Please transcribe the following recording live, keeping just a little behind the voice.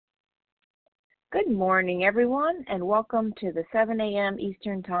Good morning, everyone, and welcome to the 7 a.m.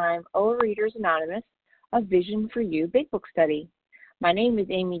 Eastern Time Overeaters Anonymous, a Vision for You Big Book Study. My name is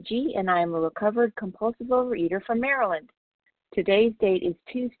Amy G., and I am a recovered compulsive overeater from Maryland. Today's date is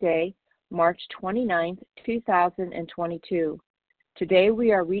Tuesday, March 29th, 2022. Today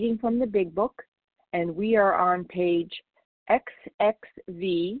we are reading from the Big Book, and we are on page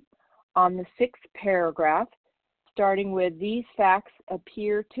XXV on the 6th paragraph, starting with "These facts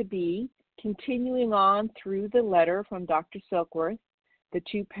appear to be," continuing on through the letter from Dr. Silkworth, the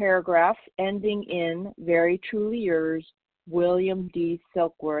two paragraphs ending in "Very truly yours, William D.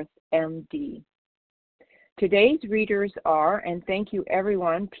 Silkworth, M.D." Today's readers are, and thank you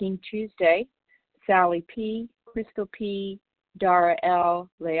everyone, Pink Tuesday, Sally P., Crystal P., Dara L.,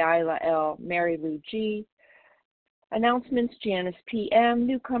 Leila L., Mary Lou G., announcements, Janice P.M.,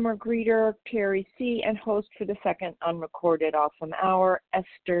 newcomer greeter, Terry C., and host for the second unrecorded awesome hour,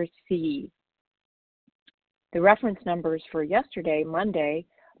 Esther C. The reference numbers for yesterday, Monday,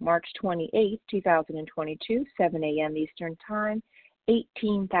 March 28, 2022, 7 a.m. Eastern Time,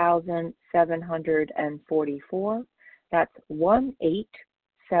 18,744. That's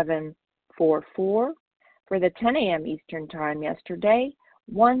 18744. For the 10 a.m. Eastern Time yesterday,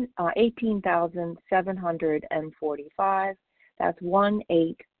 18,745. That's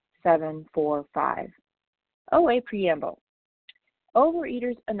 18745. OA Preamble.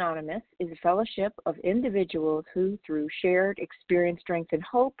 Overeaters Anonymous is a fellowship of individuals who, through shared experience, strength, and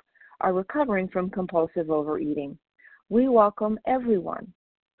hope, are recovering from compulsive overeating. We welcome everyone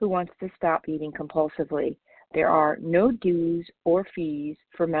who wants to stop eating compulsively. There are no dues or fees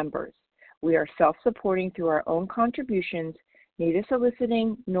for members. We are self-supporting through our own contributions, neither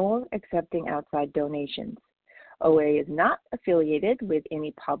soliciting nor accepting outside donations. OA is not affiliated with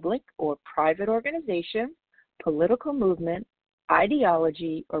any public or private organization, political movement,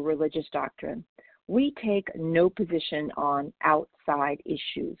 ideology, or religious doctrine. We take no position on outside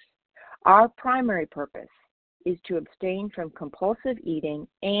issues. Our primary purpose is to abstain from compulsive eating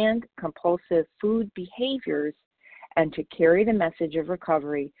and compulsive food behaviors and to carry the message of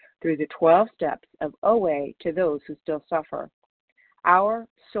recovery through the 12 steps of OA to those who still suffer. Our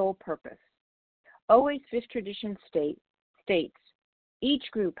sole purpose. OA's fifth tradition states,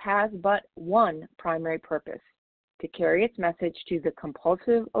 each group has but one primary purpose, to carry its message to the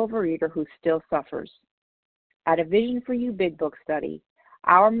compulsive overeater who still suffers. At a Vision for You Big Book Study,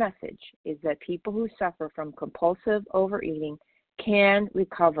 our message is that people who suffer from compulsive overeating can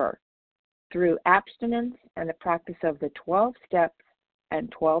recover through abstinence and the practice of the 12 steps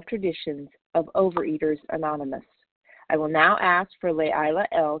and 12 traditions of Overeaters Anonymous. I will now ask for Leila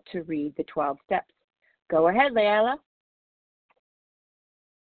L. to read the 12 steps. Go ahead, Leila.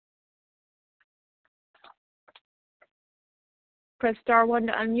 Press star 1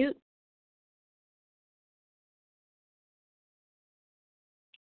 to unmute.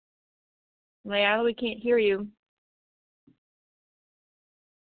 Leila, we can't hear you.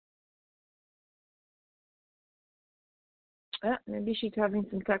 Maybe she's having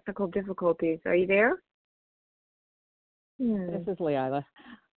some technical difficulties. Are you there? This is Leila.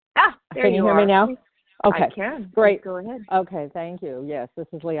 There Can you hear are. me now? Okay. I can. Great. Please go ahead. Okay, thank you. Yes, this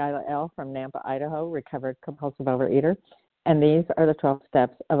is Leila L. from Nampa, Idaho, recovered compulsive overeater, and these are the 12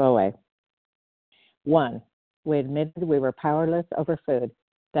 steps of OA. 1. We admitted we were powerless over food,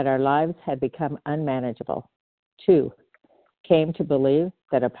 that our lives had become unmanageable. 2. Came to believe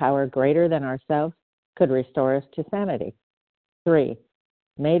that a power greater than ourselves could restore us to sanity. 3.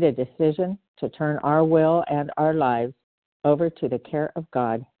 Made a decision to turn our will and our lives over to the care of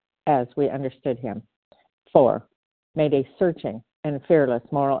God as we understood Him. 4. Made a searching and fearless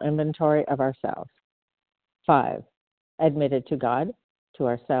moral inventory of ourselves. 5. Admitted to God, to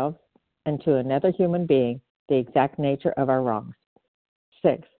ourselves, and to another human being the exact nature of our wrongs.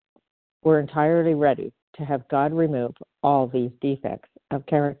 6. We're entirely ready to have God remove all these defects of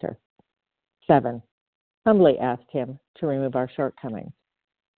character. 7. Humbly asked Him to remove our shortcomings.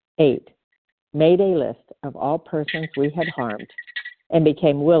 8. Made a list of all persons we had harmed and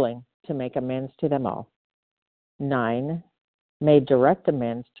became willing to make amends to them all. 9. Made direct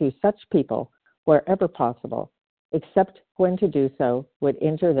amends to such people wherever possible, except when to do so would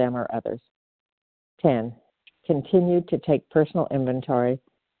injure them or others. 10. Continued to take personal inventory,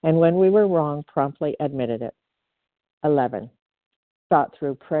 and when we were wrong, promptly admitted it. 11. Sought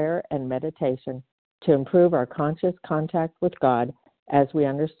through prayer and meditation to improve our conscious contact with God as we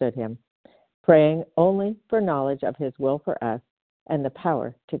understood Him, praying only for knowledge of His will for us and the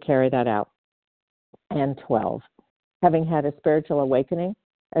power to carry that out. And 12. Having had a spiritual awakening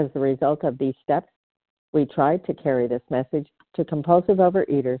as the result of these steps, we tried to carry this message to compulsive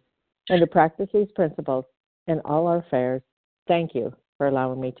overeaters and to practice these principles in all our affairs. Thank you for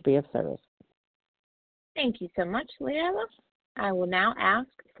allowing me to be of service. Thank you so much, Leila. I will now ask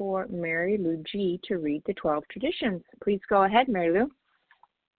for Mary Lou G. to read the 12 traditions. Please go ahead, Mary Lou.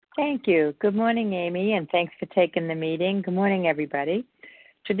 Thank you. Good morning, Amy, and thanks for taking the meeting. Good morning, everybody.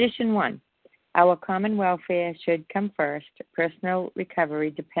 Tradition 1. Our common welfare should come first. Personal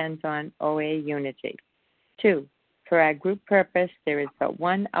recovery depends on OA unity. 2. For our group purpose, there is but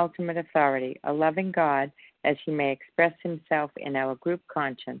one ultimate authority, a loving God, as he may express himself in our group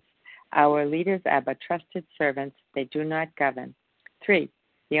conscience. Our leaders are but trusted servants. They do not govern. 3.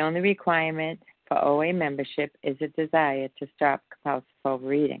 The only requirement for OA membership is a desire to stop compulsive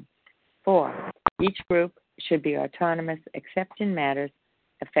overeating. 4. Each group should be autonomous except in matters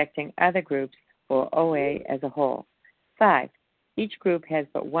affecting other groups or OA as a whole. 5. Each group has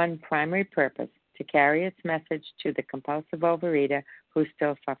but one primary purpose, to carry its message to the compulsive overeater who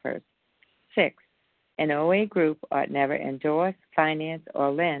still suffers. 6. An OA group ought never endorse, finance,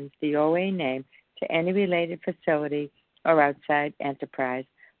 or lend the OA name to any related facility or outside enterprise,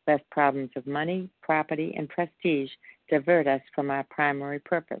 lest problems of money, property, and prestige divert us from our primary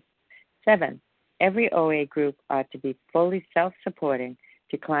purpose. 7. Every OA group ought to be fully self-supporting,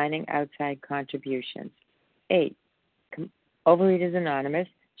 declining outside contributions. 8. Overeaters Anonymous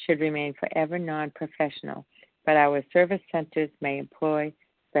should remain forever non-professional, but our service centers may employ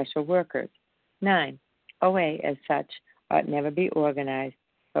special workers. 9. OA, as such, ought never be organized,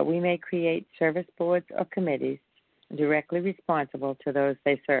 but we may create service boards or committees directly responsible to those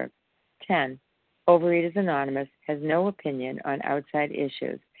they serve. 10. Overeaters Anonymous has no opinion on outside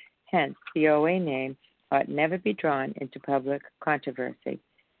issues. Hence, the OA name ought never be drawn into public controversy.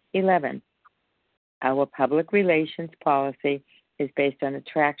 11. Our public relations policy is based on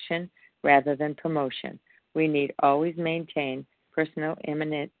attraction rather than promotion. We need always maintain personal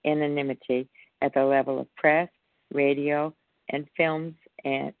anonymity at the level of press, radio, and films,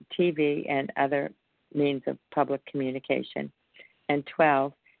 and TV, and other means of public communication. And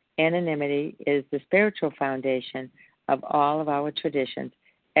 12, anonymity is the spiritual foundation of all of our traditions,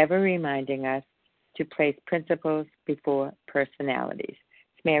 ever reminding us to place principles before personalities.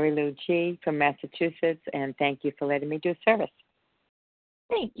 It's Mary Lou G. from Massachusetts, and thank you for letting me do service.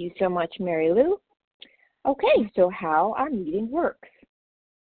 Thank you so much, Mary Lou. Okay, so how our meeting works.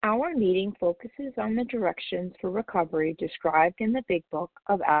 Our meeting focuses on the directions for recovery described in the Big Book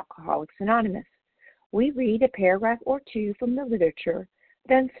of Alcoholics Anonymous. We read a paragraph or two from the literature,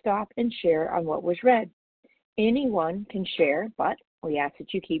 then stop and share on what was read. Anyone can share, but we ask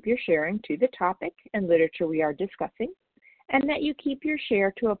that you keep your sharing to the topic and literature we are discussing, and that you keep your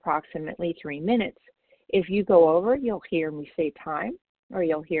share to approximately 3 minutes. If you go over, you'll hear me say time, or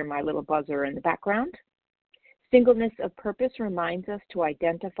you'll hear my little buzzer in the background. Singleness of purpose reminds us to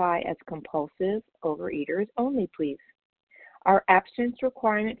identify as compulsive overeaters only, please. Our abstinence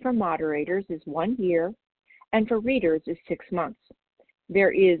requirement for moderators is 1 year, and for readers is 6 months.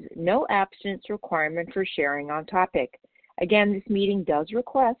 There is no abstinence requirement for sharing on topic. Again, this meeting does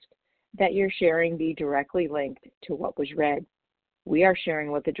request that your sharing be directly linked to what was read. We are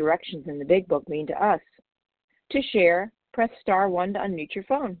sharing what the directions in the Big Book mean to us. To share, press star 1 to unmute your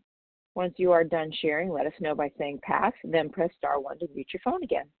phone. Once you are done sharing, let us know by saying pass, then press star 1 to mute your phone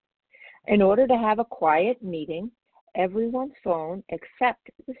again. In order to have a quiet meeting, everyone's phone except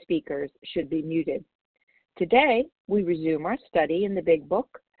the speakers should be muted. Today, we resume our study in the Big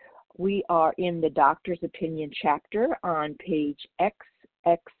Book. We are in the Doctor's Opinion chapter on page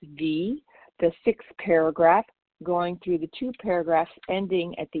XXV, the 6th paragraph, going through the 2 paragraphs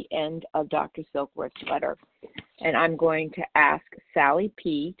ending at the end of Dr. Silkworth's letter. And I'm going to ask Sally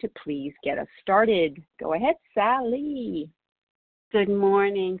P. to please get us started. Go ahead, Sally. Good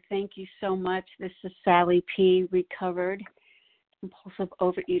morning. Thank you so much. This is Sally P., recovered compulsive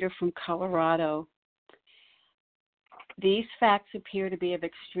overeater from Colorado. These facts appear to be of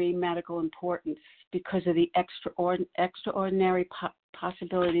extreme medical importance because of the extraordinary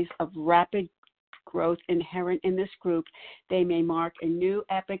possibilities of rapid growth inherent in this group. They may mark a new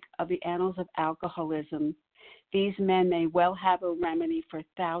epoch of the annals of alcoholism. These men may well have a remedy for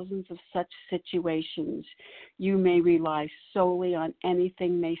thousands of such situations. You may rely solely on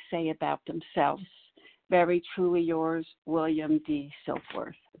anything they say about themselves. Very truly yours, William D.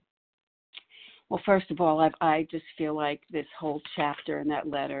 Silkworth. Well, first of all, I just feel like this whole chapter in that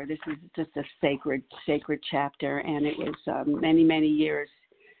letter, this is just a sacred chapter, and it was many, many years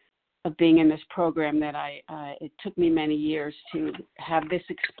of being in this program that it took me many years to have this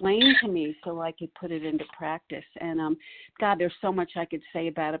explained to me so I could put it into practice. And God, there's so much I could say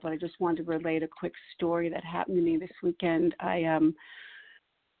about it, but I just wanted to relate a quick story that happened to me this weekend.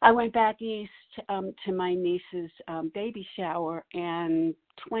 I went back east to my niece's baby shower, and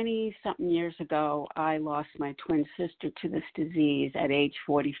 20-something years ago, I lost my twin sister to this disease at age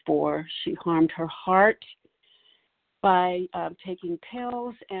 44. She harmed her heart by taking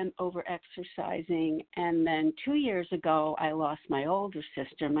pills and over-exercising. And then 2 years ago, I lost my older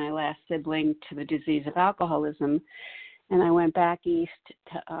sister, my last sibling, to the disease of alcoholism. And I went back east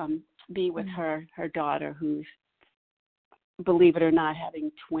to be with her daughter, who's, believe it or not,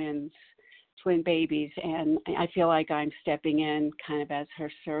 having twin babies. And I feel like I'm stepping in kind of as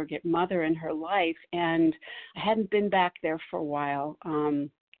her surrogate mother in her life. And I hadn't been back there for a while.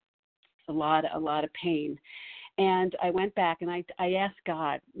 A lot of pain. And I went back and I asked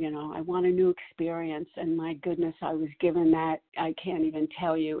God, I want a new experience. And my goodness, I was given that. I can't even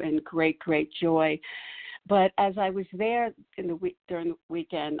tell you, in great, great joy. But as I was there during the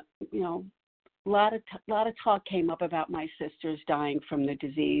weekend, a lot of talk came up about my sisters dying from this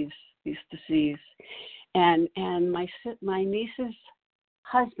disease. And my niece's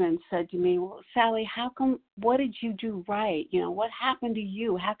husband said to me, "Well, Sally, what did you do right? What happened to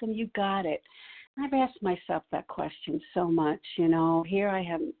you? How come you got it?" I've asked myself that question so much. Here I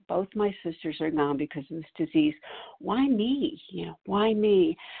have, both my sisters are gone because of this disease. Why me? Why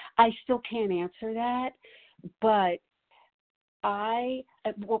me? I still can't answer that, but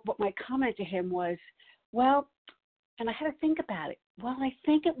what my comment to him was, well, and I had to think about it. Well, I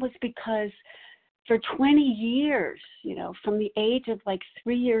think it was because for 20 years, from the age of like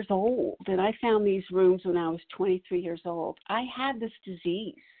 3 years old, and I found these rooms when I was 23 years old, I had this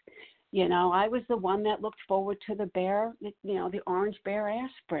disease. I was the one that looked forward to the orange bear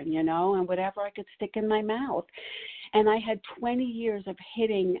aspirin, and whatever I could stick in my mouth. And I had 20 years of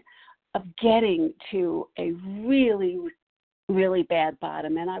getting to a really, really bad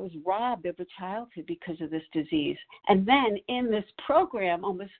bottom. And I was robbed of a childhood because of this disease. And then in this program,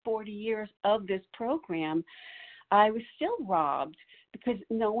 almost 40 years of this program, I was still robbed because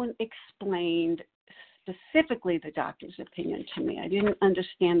no one explained specifically the doctor's opinion to me. I didn't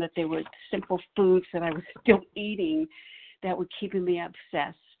understand that there were simple foods that I was still eating that were keeping me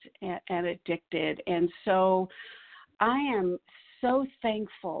obsessed and addicted. And so I am so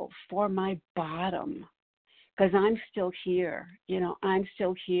thankful for my bottom, because I'm still here. I'm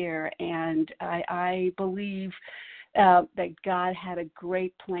still here, and I believe that God had a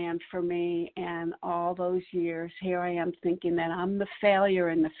great plan for me. And all those years, here I am thinking that I'm the failure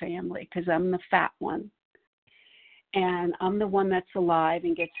in the family because I'm the fat one. And I'm the one that's alive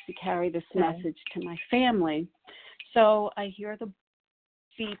and gets to carry this message to my family. So I hear the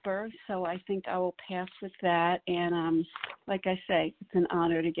beeper, so I think I will pass with that. And like I say, it's an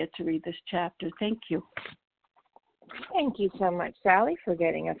honor to get to read this chapter. Thank you. Thank you so much, Sally, for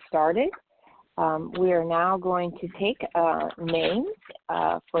getting us started. We are now going to take names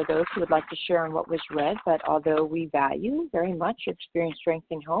for those who would like to share on what was read, but although we value very much your experience, strength,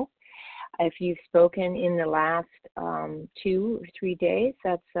 and hope, if you've spoken in the last 2 or 3 days,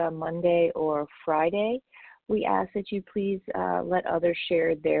 that's Monday or Friday, we ask that you please let others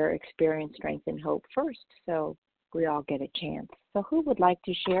share their experience, strength, and hope first, so we all get a chance. So who would like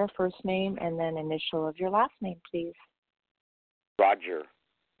to share first name and then initial of your last name, please? Roger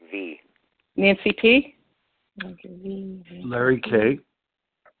V. Nancy P. Roger V. Larry K.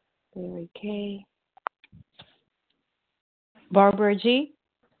 Larry K. Barbara G.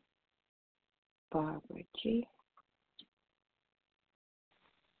 Barbara G.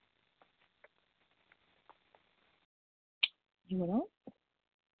 Anyone else?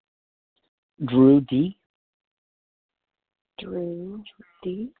 Drew D. Drew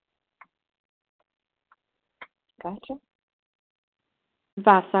D. Gotcha.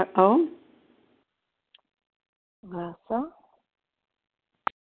 Vasa O. Vasa.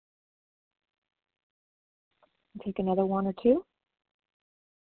 Take another one or two.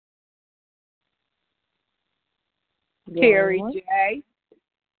 Terry J.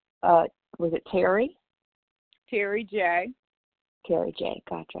 Was it Terry? Terry J. Terry J.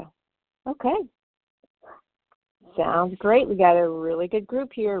 Gotcha. Okay. Sounds great. We got a really good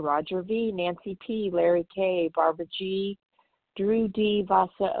group here. Roger V, Nancy P, Larry K, Barbara G, Drew D,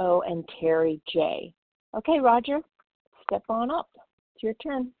 Vasa O, and Terry J. Okay, Roger, step on up. It's your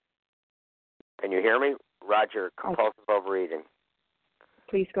turn. Can you hear me? Roger, compulsive overeating.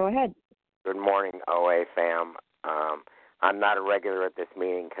 Please go ahead. Good morning, OA fam. I'm not a regular at this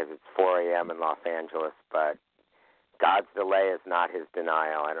meeting because it's 4 a.m. in Los Angeles, but God's delay is not his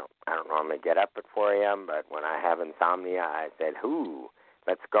denial. I don't normally get up at 4 a.m., but when I have insomnia, I said,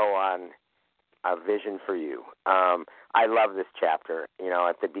 let's go on a vision for you. I love this chapter.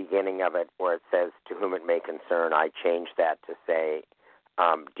 At the beginning of it where it says, to whom it may concern, I changed that to say,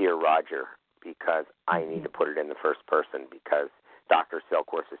 Dear Roger, because I need to put it in the first person because Dr.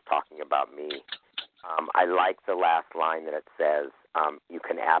 Silkworth is talking about me. I like the last line that it says, you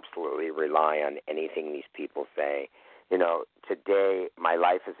can absolutely rely on anything these people say. You know, today my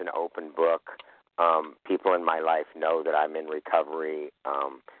life is an open book. People in my life know that I'm in recovery.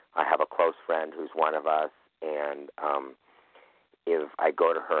 I have a close friend who's one of us, and if I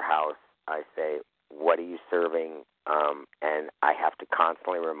go to her house, I say, what are you serving? And I have to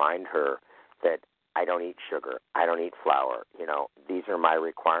constantly remind her that I don't eat sugar. I don't eat flour. You know, these are my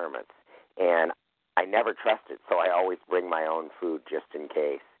requirements. And I never trust it, so I always bring my own food just in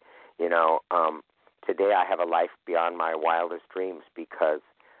case. You know, today I have a life beyond my wildest dreams because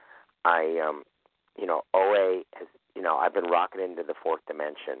OA has, I've been rocketed into the fourth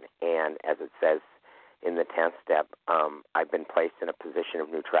dimension. And as it says in the 10th step, I've been placed in a position of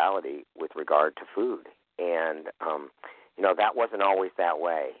neutrality with regard to food. And, that wasn't always that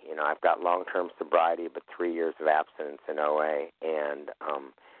way. You know, I've got long-term sobriety, but 3 years of abstinence in OA, and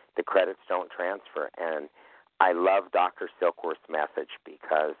the credits don't transfer. And I love Dr. Silkworth's message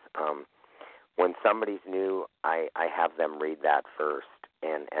because when somebody's new, I have them read that first,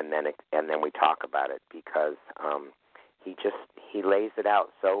 and then we talk about it because he lays it out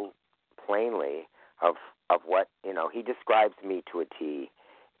so plainly of what, he describes me to a T.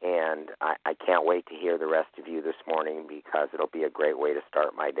 And I can't wait to hear the rest of you this morning because it'll be a great way to start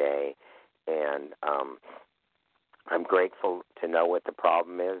my day. And I'm grateful to know what the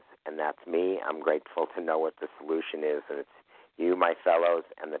problem is, and that's me. I'm grateful to know what the solution is, and it's you, my fellows,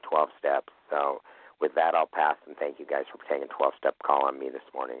 and the 12 steps. So with that, I'll pass, and thank you guys for taking a 12-step call on me this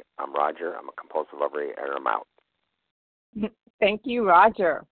morning. I'm Roger. I'm a compulsive overeater, and I'm out. Thank you,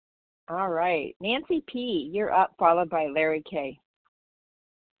 Roger. All right. Nancy P., you're up, followed by Larry K.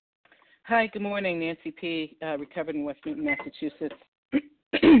 Hi, good morning. Nancy P., recovered in West Newton, Massachusetts.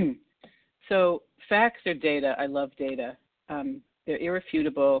 So facts are data. I love data. They're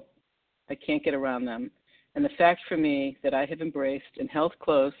irrefutable. I can't get around them. And the fact for me that I have embraced and held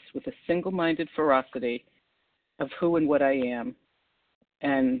close with a single-minded ferocity of who and what I am.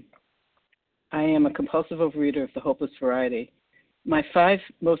 And I am a compulsive overeater of the hopeless variety. My 5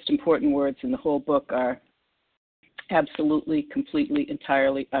 most important words in the whole book are absolutely, completely,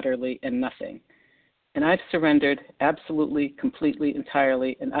 entirely, utterly, and nothing. And I've surrendered absolutely, completely,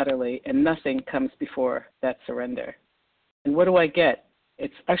 entirely, and utterly, and nothing comes before that surrender. And what do I get?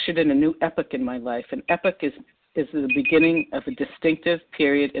 It's ushered in a new epoch in my life. An epoch is the beginning of a distinctive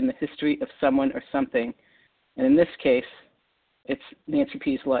period in the history of someone or something. And in this case, it's Nancy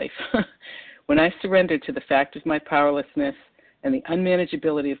P.'s life. When I surrendered to the fact of my powerlessness and the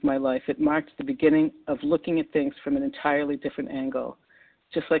unmanageability of my life, it marked the beginning of looking at things from an entirely different angle.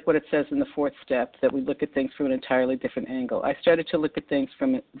 Just like what it says in the 4th step, that we look at things from an entirely different angle. I started to look at things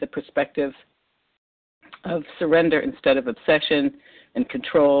from the perspective of surrender instead of obsession and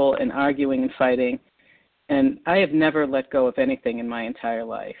control and arguing and fighting. And I have never let go of anything in my entire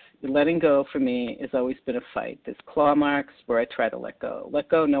life. Letting go for me has always been a fight. There's claw marks where I try to let go. Let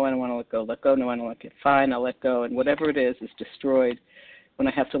go, no, I don't want to let go. Let go, no, I don't want to get fine, I'll let go. And whatever it is destroyed when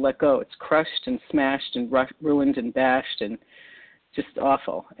I have to let go. It's crushed and smashed and ruined and bashed and just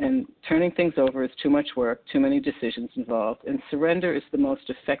awful. And turning things over is too much work, too many decisions involved. And surrender is the most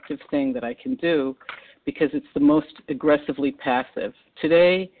effective thing that I can do because it's the most aggressively passive.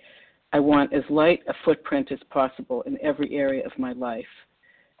 Today, I want as light a footprint as possible in every area of my life.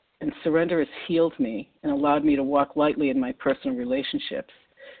 And surrender has healed me and allowed me to walk lightly in my personal relationships.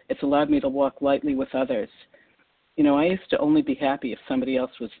 It's allowed me to walk lightly with others. You know, I used to only be happy if somebody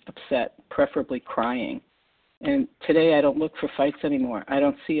else was upset, preferably crying. And today I don't look for fights anymore. I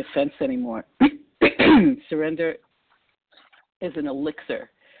don't see offense anymore. Surrender is an elixir.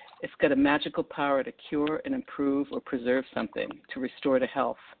 It's got a magical power to cure and improve or preserve something, to restore to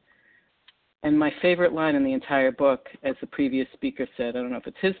health. And my favorite line in the entire book, as the previous speaker said, I don't know if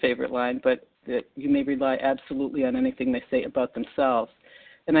it's his favorite line, but that you may rely absolutely on anything they say about themselves.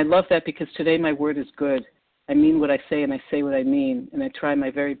 And I love that because today my word is good. I mean what I say and I say what I mean, and I try my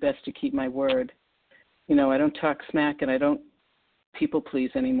very best to keep my word. You know, I don't talk smack and I don't people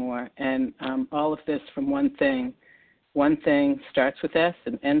please anymore. And all of this from one thing. One thing starts with S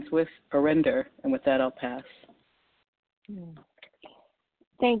and ends with surrender. And with that, I'll pass.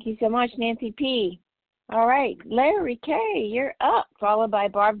 Thank you so much, Nancy P. All right, Larry K., you're up, followed by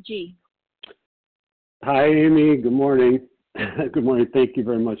Barb G. Hi, Amy. Good morning. Good morning. Thank you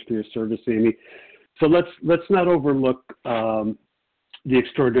very much for your service, Amy. So let's not overlook the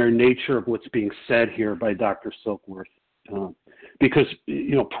extraordinary nature of what's being said here by Dr. Silkworth. Because,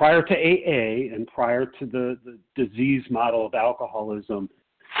 you know, prior to AA and prior to the disease model of alcoholism,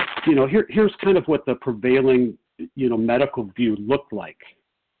 here's kind of what the prevailing, medical view looked like.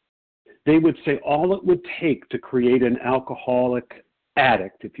 They would say all it would take to create an alcoholic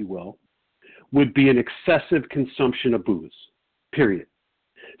addict, if you will, would be an excessive consumption of booze, period.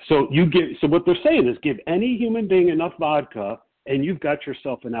 So what they're saying is give any human being enough vodka and you've got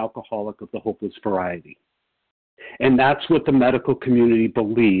yourself an alcoholic of the hopeless variety. And that's what the medical community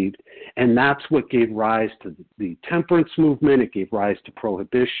believed, and that's what gave rise to the temperance movement. It gave rise to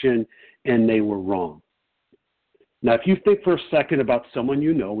prohibition, and they were wrong. Now, if you think for a second about someone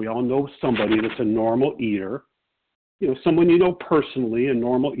we all know somebody that's a normal eater, someone personally, a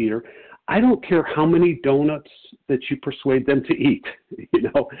normal eater. I don't care how many donuts that you persuade them to eat.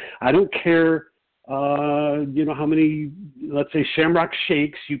 I don't care, how many, let's say, Shamrock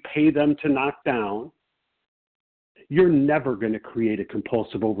Shakes you pay them to knock down. You're never going to create a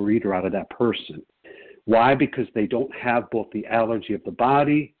compulsive overeater out of that person. Why? Because they don't have both the allergy of the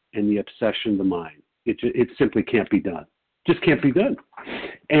body and the obsession of the mind. It simply can't be done. Just can't be done.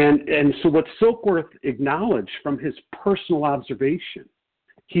 And so what Silkworth acknowledged from his personal observation,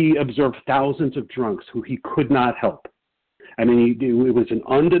 he observed thousands of drunks who he could not help. I mean, it was an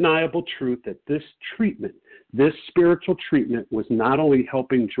undeniable truth that this treatment, this spiritual treatment, was not only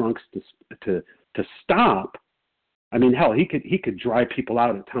helping drunks to stop. I mean, hell, he could drive people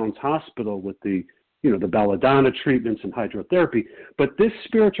out at Towns Hospital with the belladonna treatments and hydrotherapy, but this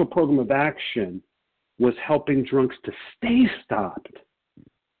spiritual program of action was helping drunks to stay stopped.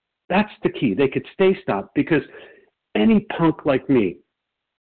 That's the key. They could stay stopped because any punk like me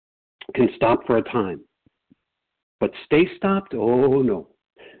can stop for a time. But stay stopped? Oh, no.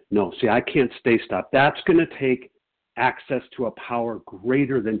 No, see, I can't stay stopped. That's going to take access to a power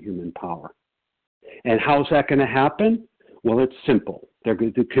greater than human power. And how's that going to happen? Well, it's simple. They're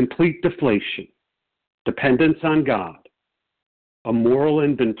going to do complete deflation, dependence on God, a moral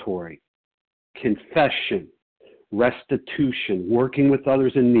inventory, confession, restitution, working with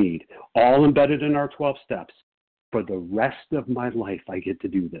others in need, all embedded in our 12 steps. For the rest of my life, I get to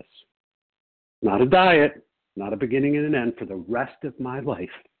do this. Not a diet, not a beginning and an end. For the rest of my life,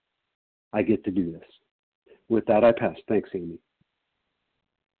 I get to do this. With that, I pass. Thanks, Amy.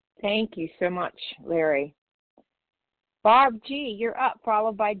 Thank you so much, Larry. Barb G., you're up,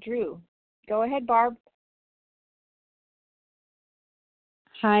 followed by Drew. Go ahead, Barb.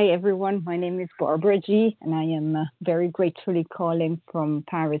 Hi, everyone. My name is Barbara G., and I am very gratefully calling from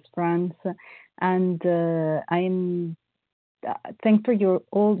Paris, France. And I am thankful for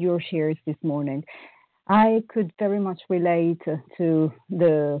all your shares this morning. I could very much relate to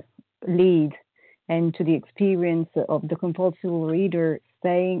the lead and to the experience of the compulsive reader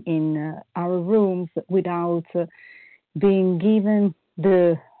staying in our rooms without being given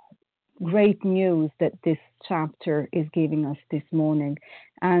the great news that this chapter is giving us this morning.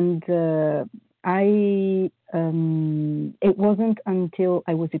 And it wasn't until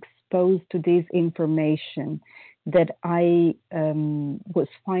I was exposed to this information that I was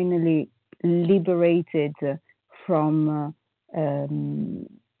finally liberated from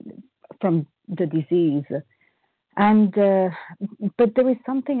the disease. And but there is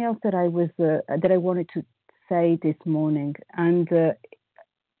something else that I wanted to say this morning, and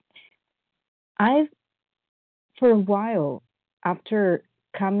I've for a while, after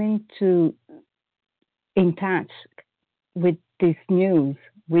coming in touch with this news,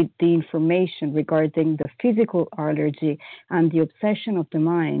 with the information regarding the physical allergy and the obsession of the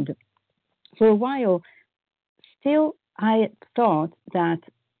mind, for a while, still I thought that,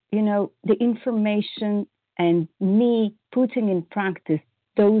 the information and me putting in practice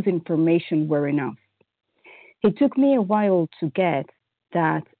those information were enough. It took me a while to get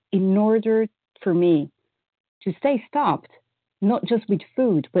that in order for me to stay stopped, not just with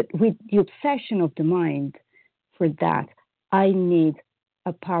food, but with the obsession of the mind, for that, I need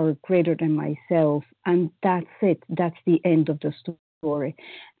a power greater than myself. And that's it. That's the end of the story.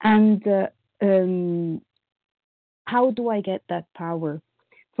 And how do I get that power?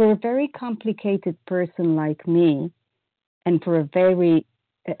 For a very complicated person like me, and for a very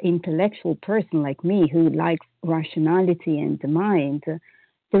intellectual person like me who likes rationality and the mind,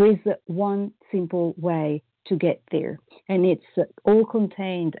 there is one simple way to get there. And it's all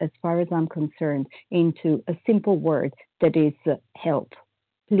contained, as far as I'm concerned, into a simple word that is help.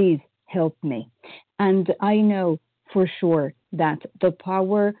 Please help me. And I know for sure that the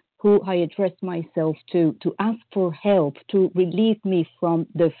power who I address myself to ask for help, to relieve me from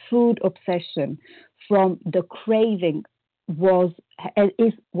the food obsession, from the craving,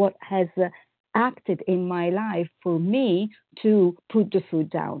 is what has acted in my life for me to put the food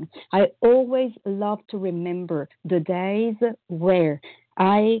down. I always love to remember the days where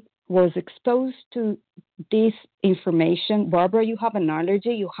I was exposed to this information, Barbara, you have an allergy.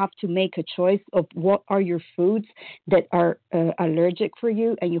 You have to make a choice of what are your foods that are allergic for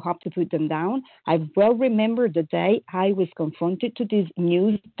you, and you have to put them down. I well remember the day I was confronted to this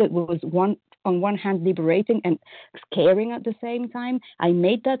news that was on one hand liberating and scaring at the same time. I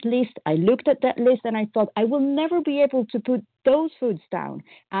made that list. I looked at that list and I thought, I will never be able to put those foods down.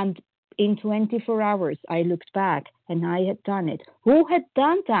 And in 24 hours, I looked back and I had done it. Who had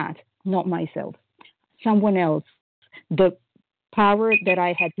done that? Not myself. Someone else. The power that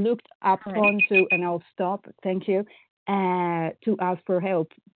I had looked up onto, and I'll stop, thank you, to ask for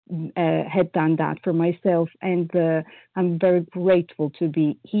help, had done that for myself. And I'm very grateful to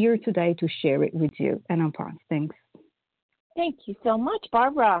be here today to share it with you. And I'm fine. Thanks. Thank you so much,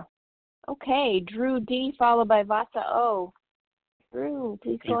 Barbara. Okay, Drew D, followed by Vasa O. Drew,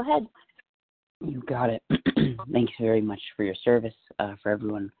 please go ahead. You got it. Thanks very much for your service. For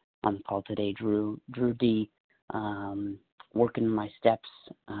everyone on the call today, Drew D, working my steps,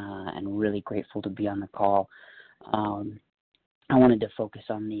 and really grateful to be on the call. I wanted to focus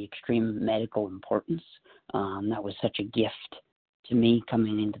on the extreme medical importance. That was such a gift to me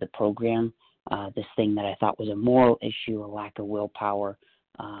coming into the program. This thing that I thought was a moral issue, a lack of willpower,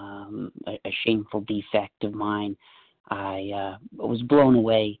 a shameful defect of mine. I was blown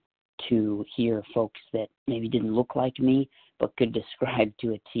away to hear folks that maybe didn't look like me, but could describe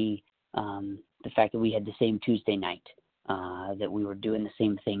to a T the fact that we had the same Tuesday night, that we were doing the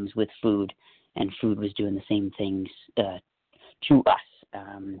same things with food, and food was doing the same things to us.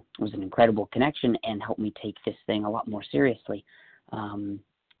 It was an incredible connection and helped me take this thing a lot more seriously,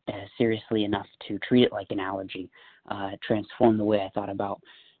 seriously enough to treat it like an allergy. It transformed the way I thought about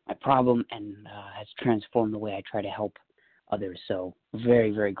my problem and has transformed the way I try to help others. So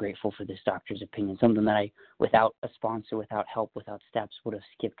very, very grateful for this doctor's opinion, something that I, without a sponsor, without help, without steps, would have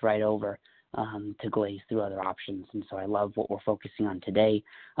skipped right over to glaze through other options. And so I love what we're focusing on today.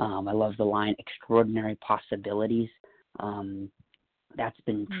 I love the line, extraordinary possibilities. That's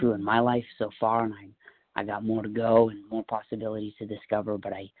been true in my life so far, and I got more to go and more possibilities to discover,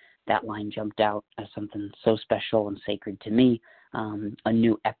 but that line jumped out as something so special and sacred to me. A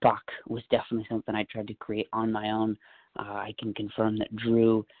new epoch was definitely something I tried to create on my own. I can confirm that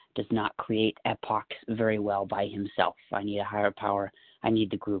Drew does not create epochs very well by himself. I need a higher power, I need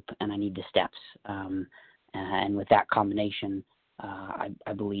the group, and I need the steps. And with that combination,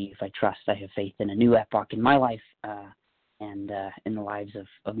 I believe, I trust, I have faith in a new epoch in my life and in the lives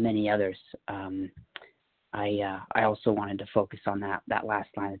of many others. I also wanted to focus on that last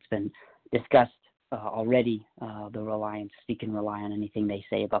line that's been discussed already, the reliance. You can rely on anything they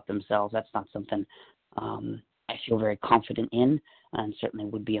say about themselves. That's not something I feel very confident in, and certainly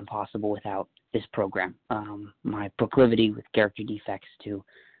would be impossible without this program. My proclivity with character defects to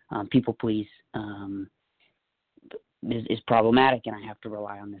people please is problematic, and I have to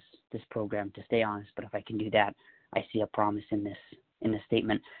rely on this program to stay honest. But if I can do that, I see a promise in this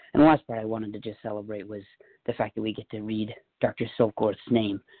statement. And the last part I wanted to just celebrate was the fact that we get to read Dr. Silkworth's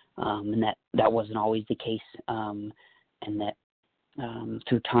name, and that wasn't always the case, and that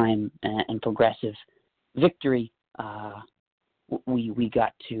through time and progressive victory, we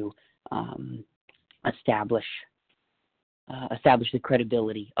got to establish the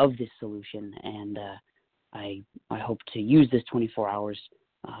credibility of this solution, and I hope to use this 24 hours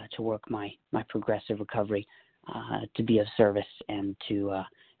to work my progressive recovery, to be of service and to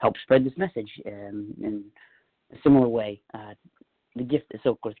help spread this message in a similar way, the gift that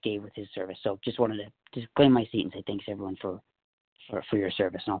Silkworth gave with his service. So just wanted to just claim my seat and say thanks everyone for your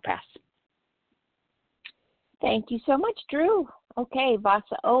service, and I'll pass. Thank you so much, Drew. Okay,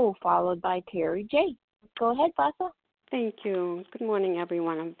 Vasa O, followed by Terry J. Go ahead, Vasa. Thank you. Good morning,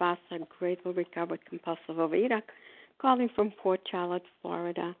 everyone. I'm Vasa, grateful, recovered, compulsive overeater, calling from Port Charlotte,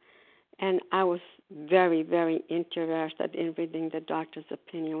 Florida. And I was very, very interested in reading the doctor's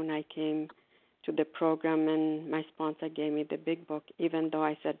opinion when I came to the program, and my sponsor gave me the big book, even though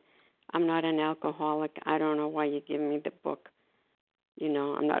I said, I'm not an alcoholic. I don't know why you give me the book. You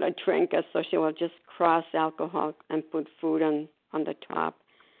know, I'm not a drinker, so she will just cross alcohol and put food on the top.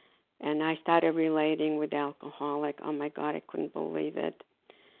 And I started relating with alcoholic. Oh, my God, I couldn't believe it.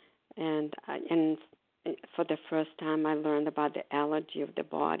 And for the first time, I learned about the allergy of the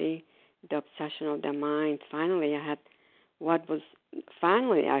body, the obsession of the mind. Finally, I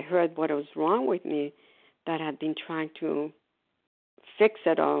heard what was wrong with me, that I had been trying to fix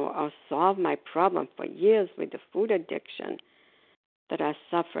it or solve my problem for years with the food addiction that I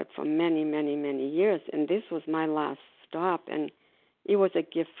suffered for many, many, many years. And this was my last stop, and it was a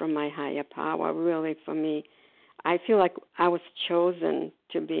gift from my higher power, really, for me. I feel like I was chosen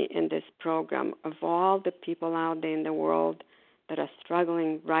to be in this program. Of all the people out there in the world that are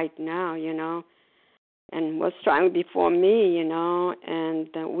struggling right now, and was struggling before me, and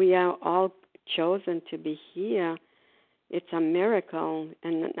we are all chosen to be here. It's a miracle,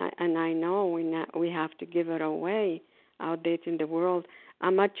 and I know we have to give it away out there in the world.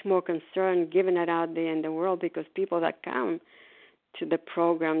 I'm much more concerned giving it out there in the world because people that come to the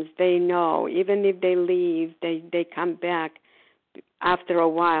programs, they know even if they leave, they come back after a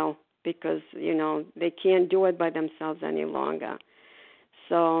while because they can't do it by themselves any longer.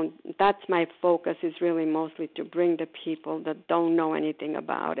 So that's my focus, is really mostly to bring the people that don't know anything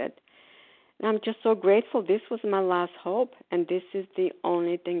about it. And I'm just so grateful. This was my last hope, and this is the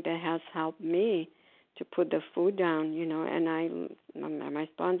only thing that has helped me to put the food down, and my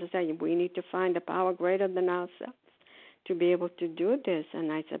sponsor said, we need to find a power greater than ourselves to be able to do this.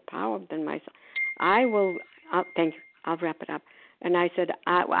 And I said, power than myself. Thank you. I'll wrap it up. And I said,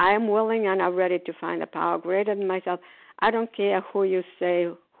 I am willing and I'm ready to find a power greater than myself. I don't care who you say,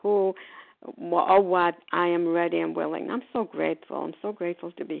 who or what, I am ready and willing. I'm so grateful. I'm so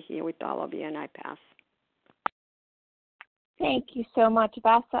grateful to be here with all of you, and I pass. Thank you so much,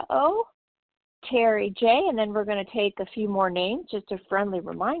 Vasa O. Terry J., and then we're going to take a few more names. Just a friendly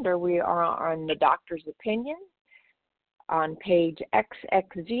reminder, we are on the doctor's opinion on page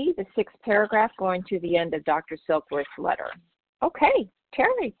XXZ, the sixth paragraph going to the end of Dr. Silkworth's letter. Okay,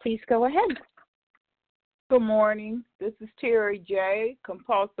 Terry, please go ahead. Good morning. This is Terry J.,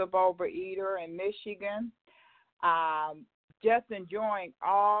 compulsive overeater in Michigan. Just enjoying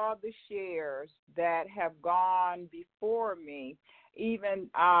all the shares that have gone before me, even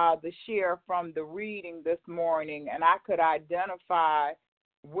the share from the reading this morning, and I could identify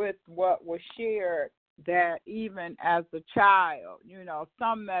with what was shared that even as a child,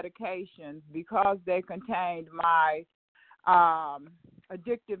 some medications, because they contained my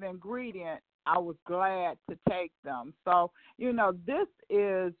addictive ingredient, I was glad to take them. So, this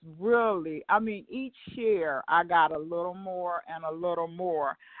is really, each share I got a little more and a little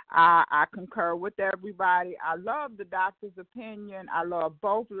more. I concur with everybody. I love the doctor's opinion. I love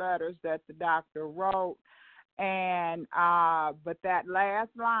both letters that the doctor wrote. And but that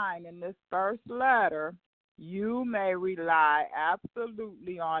last line in this first letter, you may rely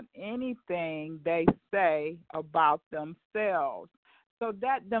absolutely on anything they say about themselves. So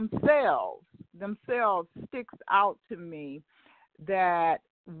that themselves sticks out to me, that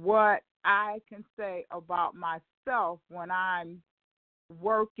what I can say about myself when I'm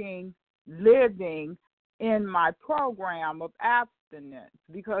working, living in my program of abstinence,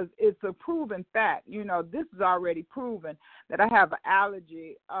 because it's a proven fact. This is already proven that I have an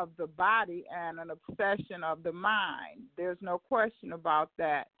allergy of the body and an obsession of the mind. There's no question about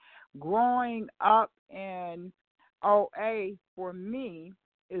that. Growing up in OA for me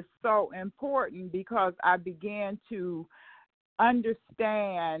is so important because I began to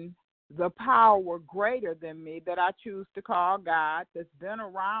understand the power greater than me that I choose to call God, that's been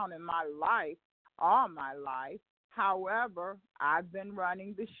around in my life, all my life. However, I've been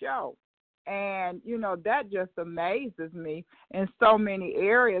running the show. And, that just amazes me in so many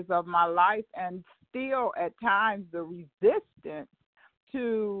areas of my life, and still at times the resistance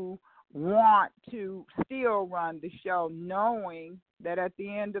to want to still run the show, knowing that at the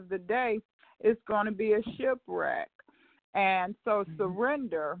end of the day, it's going to be a shipwreck. And so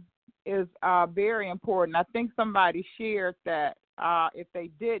surrender is very important. I think somebody shared that. If they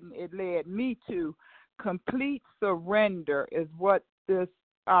didn't, it led me to complete surrender is what this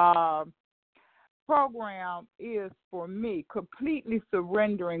program is for me, completely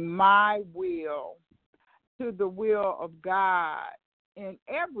surrendering my will to the will of God in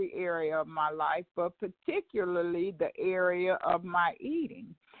every area of my life, but particularly the area of my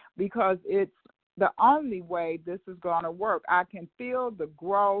eating, because it's the only way this is going to work. I can feel the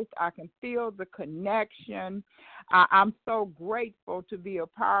growth. I can feel the connection. I'm so grateful to be a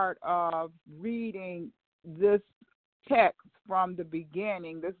part of reading this text from the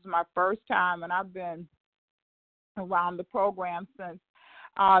beginning. This is my first time, and I've been around the program since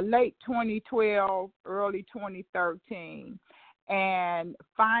late 2012, early 2013. And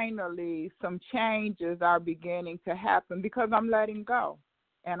finally, some changes are beginning to happen because I'm letting go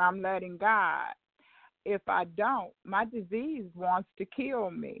and I'm letting God. If I don't, my disease wants to kill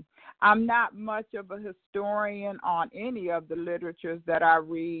me. I'm not much of a historian on any of the literatures that I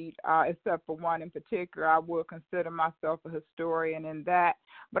read, except for one in particular. I will consider myself a historian in that.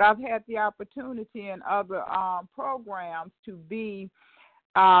 But I've had the opportunity in other programs to be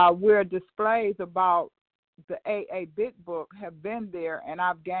where displays about the AA Big Book have been there, and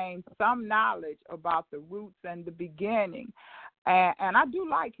I've gained some knowledge about the roots and the beginning. And I do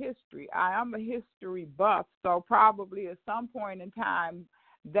like history. I am a history buff, so probably at some point in time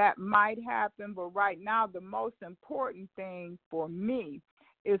that might happen. But right now, the most important thing for me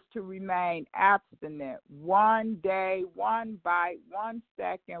is to remain abstinent. One day, one bite, 1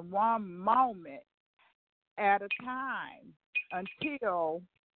 second, one moment at a time until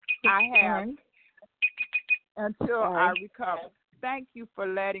I recover. Thank you for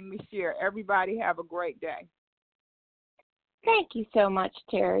letting me share. Everybody have a great day. Thank you so much,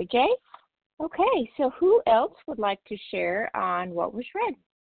 Terry J. Okay, so who else would like to share on what was read?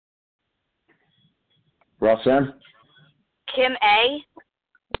 Russ M. Kim A.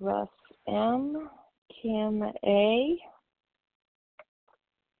 Russ M. Kim A.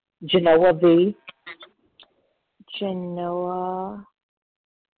 Genoa V. Genoa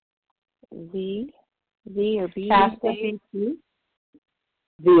V. V or B? Kathy.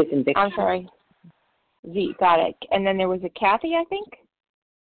 V is in Victor. I'm sorry. V, got it. And then there was a Kathy, I think?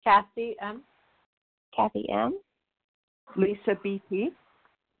 Kathy M. Kathy M. Lisa B.T.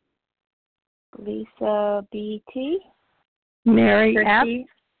 Lisa B.T. Mary F.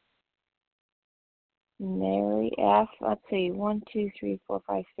 Mary F. Let's see, 1, 2, 3, 4,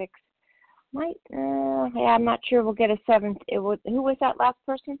 5, 6. I'm not sure we'll get a 7th. Who was that last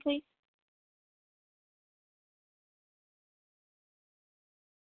person, please?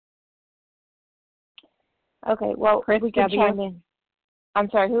 Okay, well, Chris we can W. chime in. I'm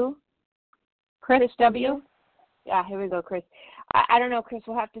sorry, who? Chris W. Yeah, here we go, Chris. I don't know, Chris.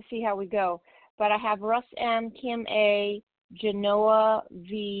 We'll have to see how we go. But I have Russ M., Kim A., Genoa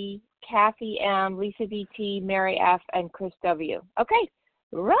V., Kathy M., Lisa B.T., Mary F., and Chris W. Okay,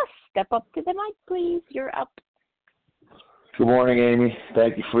 Russ, step up to the mic, please. You're up. Good morning, Amy.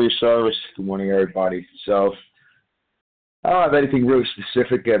 Thank you for your service. Good morning, everybody. So I don't have anything really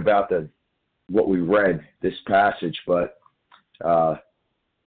specific about what we read, this passage, but,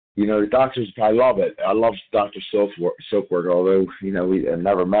 the doctors, I love it. I love Dr. Silkworth, although, we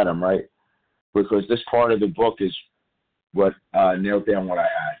never met him, right? Because this part of the book is what nailed down what I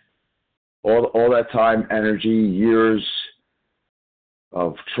had. All that time, energy, years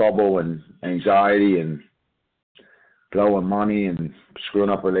of trouble and anxiety and blowing money and screwing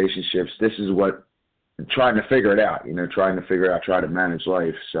up relationships. This is what, trying to figure it out, trying to manage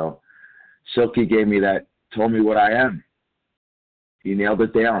life. So Silky gave me that, told me what I am. He nailed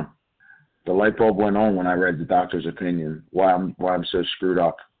it down. The light bulb went on when I read the doctor's opinion, why I'm so screwed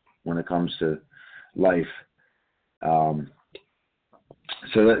up when it comes to life. So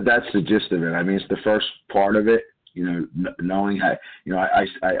that's the gist of it. I mean, it's the first part of it, knowing how,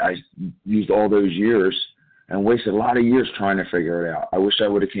 I used all those years and wasted a lot of years trying to figure it out. I wish I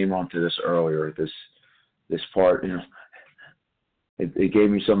would have came on to this earlier, this part, it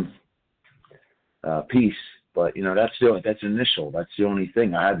gave me some peace, but that's initial. That's the only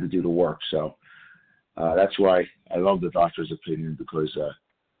thing. I had to do the work. So that's why I love the doctor's opinion, because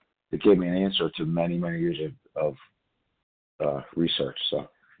it gave me an answer to many, many years of research. So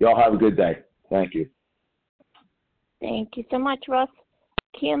y'all have a good day. Thank you. Thank you so much, Russ.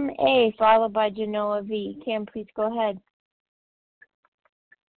 Kim A., followed by Genoa V. Kim, please go ahead.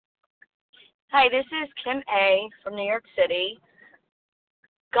 Hi, this is Kim A. from New York City.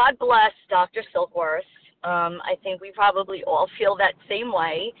 God bless Dr. Silkworth. I think we probably all feel that same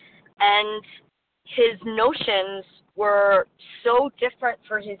way. And his notions were so different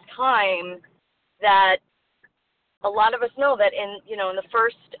for his time that a lot of us know that in the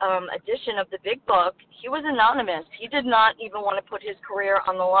first edition of the Big Book, he was anonymous. He did not even want to put his career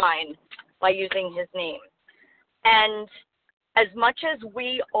on the line by using his name. And as much as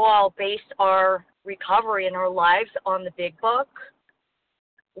we all base our recovery and our lives on the Big Book,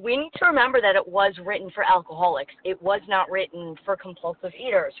 we need to remember that it was written for alcoholics. It was not written for compulsive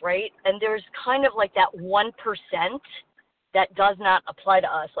eaters, right? And there's kind of like that 1% that does not apply to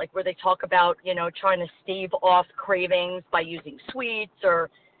us, like where they talk about, trying to stave off cravings by using sweets, or,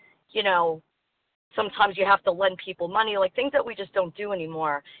 sometimes you have to lend people money, like things that we just don't do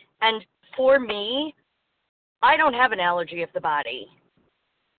anymore. And for me, I don't have an allergy of the body,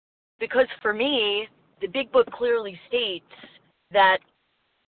 because for me, the Big Book clearly states that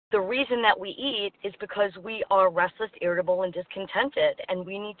the reason that we eat is because we are restless, irritable, and discontented, and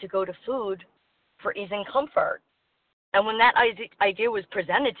we need to go to food for ease and comfort. And when that idea was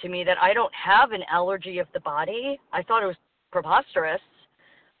presented to me that I don't have an allergy of the body, I thought it was preposterous.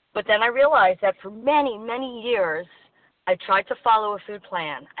 But then I realized that for many, many years, I tried to follow a food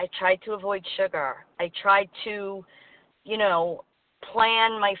plan. I tried to avoid sugar. I tried to,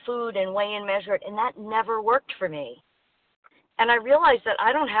 plan my food and weigh and measure it, and that never worked for me. And I realized that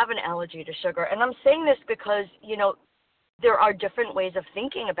I don't have an allergy to sugar. And I'm saying this because, you know, there are different ways of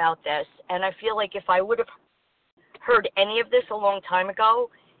thinking about this. And I feel like if I would have heard any of this a long time ago,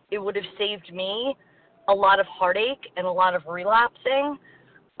 it would have saved me a lot of heartache and a lot of relapsing.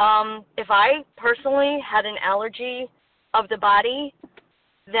 If I personally had an allergy of the body,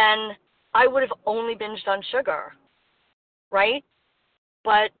 then I would have only binged on sugar, right?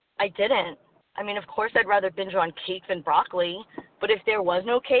 But I didn't. I mean, of course, I'd rather binge on cake than broccoli, but if there was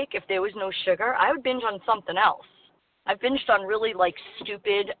no cake, if there was no sugar, I would binge on something else. I've binged on really, like,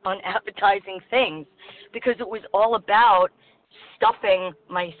 stupid, unappetizing things because it was all about stuffing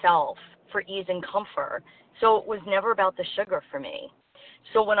myself for ease and comfort. So it was never about the sugar for me.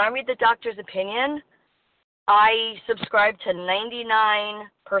 So when I read the doctor's opinion, I subscribe to 99%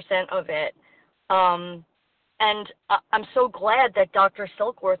 of it. And I'm so glad that Dr.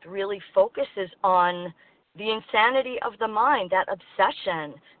 Silkworth really focuses on the insanity of the mind, that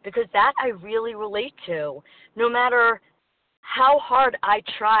obsession, because that I really relate to. No matter how hard I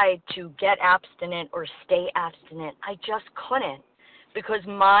tried to get abstinent or stay abstinent, I just couldn't, because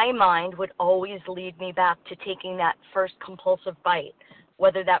my mind would always lead me back to taking that first compulsive bite,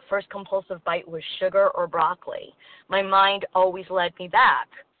 whether that first compulsive bite was sugar or broccoli. My mind always led me back.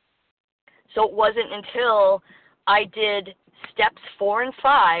 So it wasn't until I did steps 4 and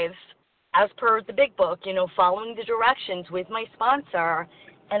 5, as per the big book, you know, following the directions with my sponsor,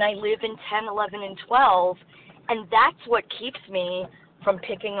 and I live in 10, 11, and 12, and that's what keeps me from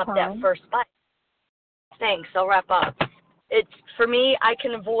picking up that first bite. Thanks, I'll wrap up. It's, for me, I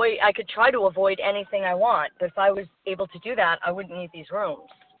could try to avoid anything I want, but if I was able to do that, I wouldn't need these rooms.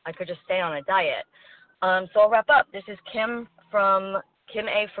 I could just stay on a diet. So I'll wrap up. This is Kim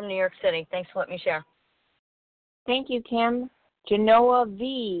A. from New York City. Thanks for letting me share. Thank you, Kim. Genoa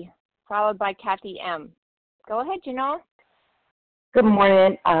V, followed by Kathy M. Go ahead, Genoa. Good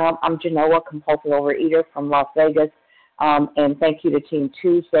morning. I'm Genoa, compulsive overeater from Las Vegas. And thank you to Team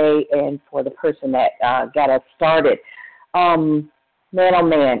Tuesday and for the person that got us started. Man, oh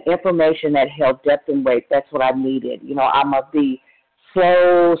man, information that held depth and weight, that's what I needed. You know, I'm of the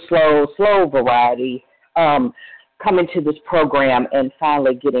slow variety, coming to this program and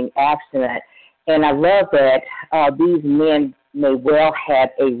finally getting abstinent. And I love that these men may well have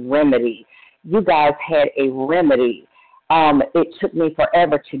a remedy. You guys had a remedy. It took me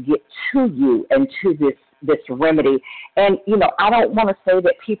forever to get to you and to this remedy. And, you know, I don't want to say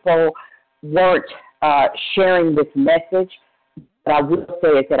that people weren't sharing this message, but I will say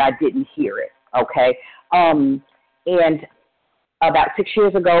is that I didn't hear it, okay? And about 6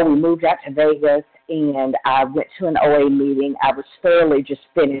 years ago, we moved out to Vegas, and I went to an OA meeting. I was fairly just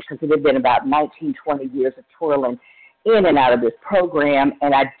finished because it had been about 19, 20 years of twirling in and out of this program,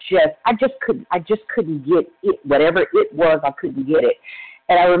 and I just couldn't get it. Whatever it was, I couldn't get it.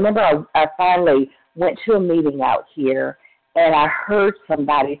 And I remember I finally went to a meeting out here, and I heard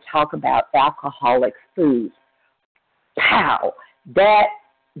somebody talk about alcoholic foods. Wow, that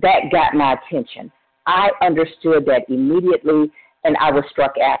got my attention. I understood that immediately, and I was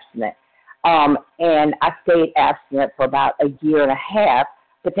struck abstinent. And I stayed abstinent for about a year and a half,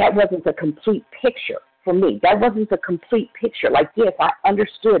 but that wasn't the complete picture for me. That wasn't the complete picture. Like, yes, I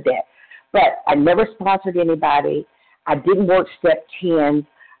understood that, but I never sponsored anybody. I didn't work step 10.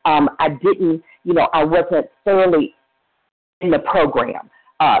 I didn't, you know, I wasn't thoroughly in the program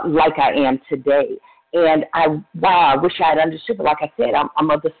like I am today. And I wish I had understood, but like I said,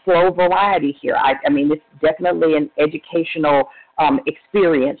 I'm of the slow variety here. I mean, it's definitely an educational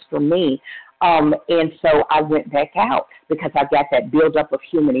experience for me. And so I went back out because I got that buildup of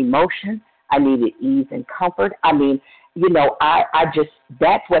human emotion. I needed ease and comfort. I mean, you know, I just,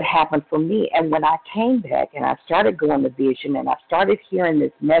 that's what happened for me. And when I came back and I started going to Vision and I started hearing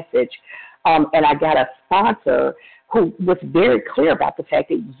this message, and I got a sponsor who was very clear about the fact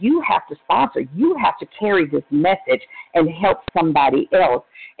that you have to sponsor, you have to carry this message and help somebody else.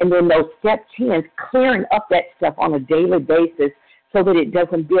 And then those step 10s, clearing up that stuff on a daily basis so that it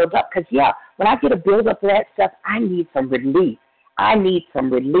doesn't build up. Because, yeah, when I get a buildup of that stuff, I need some relief. I need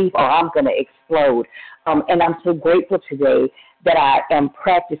some relief or I'm going to explode. And I'm so grateful today that I am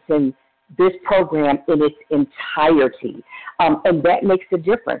practicing this program in its entirety. And that makes a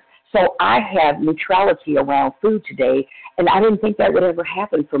difference. So I have neutrality around food today, and I didn't think that would ever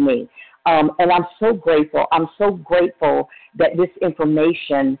happen for me. And I'm so grateful. I'm so grateful that this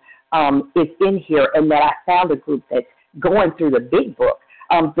information is in here and that I found a group that's going through the big book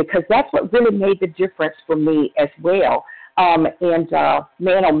because that's what really made the difference for me as well. Man,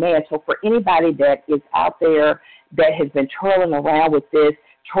 oh man, so for anybody that is out there that has been toiling around with this,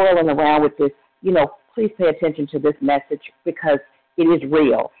 please pay attention to this message because it is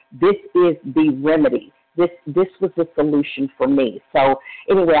real. This is the remedy. This was the solution for me. So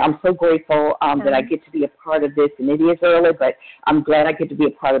anyway, I'm so grateful that I get to be a part of this, and it is early, but I'm glad I get to be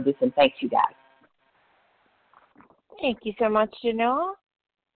a part of this, and thanks you guys. Thank you so much, Genoa.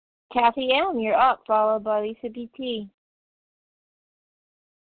 Kathy M., you're up, followed by Lisa BT.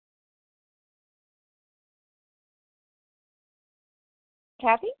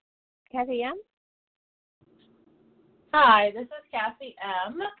 Kathy M.? Hi, this is Cassie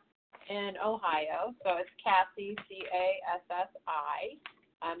M. in Ohio. So it's Cassie, C-A-S-S-I.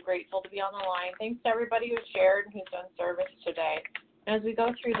 I'm grateful to be on the line. Thanks to everybody who shared and who's done service today. And as we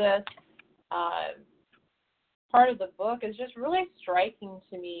go through this, part of the book is just really striking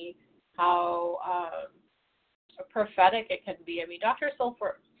to me how prophetic it can be. I mean, Dr.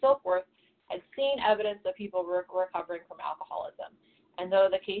 Silkworth had seen evidence of people recovering from alcoholism. And though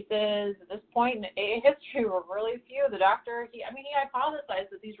the cases at this point in history were really few, the doctor, he hypothesized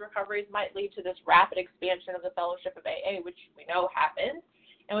that these recoveries might lead to this rapid expansion of the fellowship of AA, which we know happened,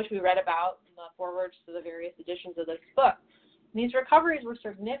 and which we read about in the forewords to the various editions of this book. And these recoveries were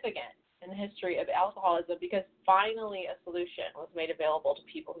significant in the history of alcoholism because finally a solution was made available to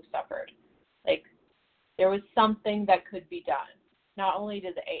people who suffered. Like, there was something that could be done. Not only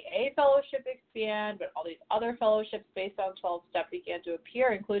did the AA fellowship expand, but all these other fellowships based on 12-step began to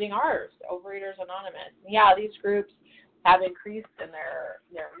appear, including ours, Overeaters Anonymous. And yeah, these groups have increased in their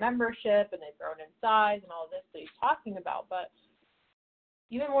membership, and they've grown in size and all this that he's talking about. But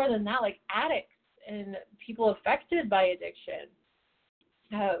even more than that, like addicts and people affected by addiction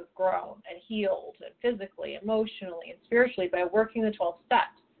have grown and healed and physically, emotionally, and spiritually by working the 12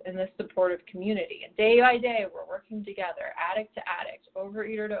 steps in this supportive community. And day by day, we're working together, addict to addict,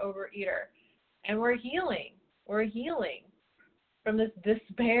 overeater to overeater, and we're healing. We're healing from this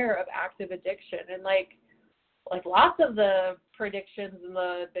despair of active addiction. And like lots of the predictions in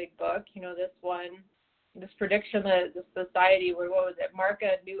the big book, this prediction that the society would, mark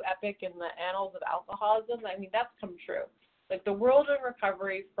a new epic in the annals of alcoholism, I mean, that's come true. Like, the world of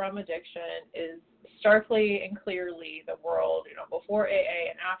recovery from addiction is starkly and clearly the world, before AA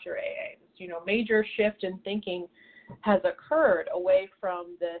and after AA. This, major shift in thinking has occurred away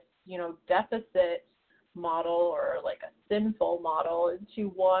from this, deficit model or like a sinful model into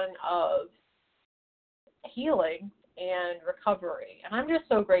one of healing and recovery. And I'm just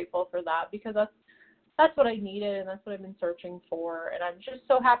so grateful for that because that's what I needed and that's what I've been searching for. And I'm just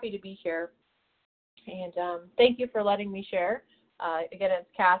so happy to be here. And thank you for letting me share. Again, it's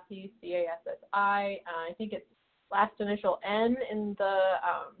Cassie, C-A-S-S-I. I think it's last initial N in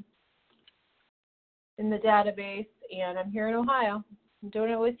the database, and I'm here in Ohio. I'm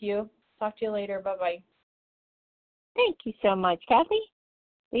doing it with you. Talk to you later. Bye-bye. Thank you so much, Kathy.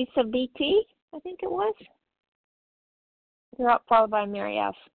 Lisa BT, I think it was. You're up, followed by Mary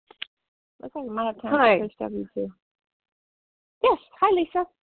F. Looks like we might have time for W2. Yes. Hi, Lisa.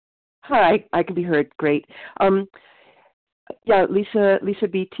 Hi, I can be heard. Great. Lisa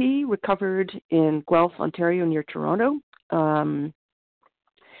BT, recovered in Guelph, Ontario, near Toronto. And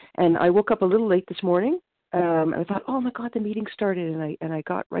I woke up a little late this morning. And I thought, oh my God, the meeting started, and I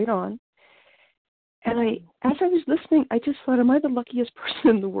got right on. And as I was listening, I just thought, am I the luckiest person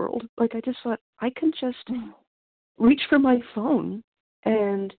in the world? Like, I just thought, I can just reach for my phone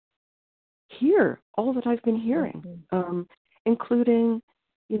and hear all that I've been hearing, including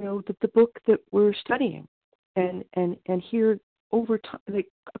the book that we're studying, and hear over time, like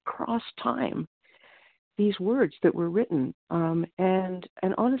across time, these words that were written, and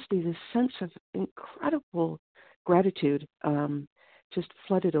honestly, this sense of incredible gratitude just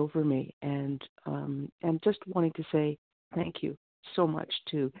flooded over me, and just wanting to say thank you so much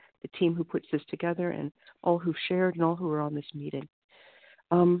to the team who puts this together, and all who shared, and all who were on this meeting.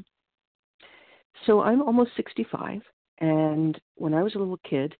 So I'm almost 65. And when I was a little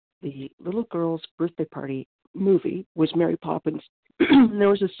kid, the little girl's birthday party movie was Mary Poppins. There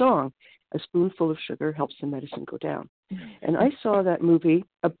was a song, "A spoonful of sugar helps the medicine go down." And I saw that movie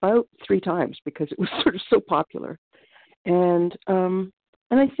about 3 times because it was sort of so popular. And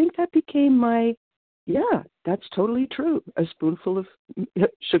I think that became my, that's totally true. A spoonful of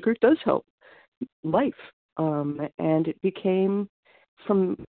sugar does help life. And it became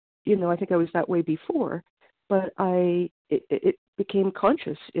from, I think I was that way before. But it became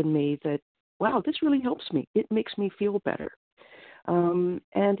conscious in me that, wow, this really helps me. It makes me feel better. And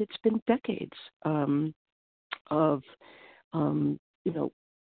it's been decades of,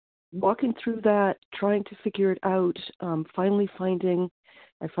 walking through that, trying to figure it out, finally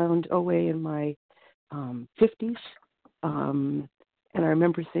I found OA in my 50s. And I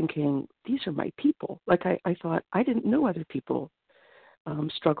remember thinking, these are my people. Like I thought, I didn't know other people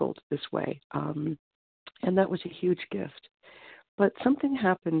struggled this way. And that was a huge gift. But something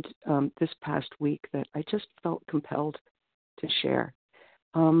happened this past week that I just felt compelled to share.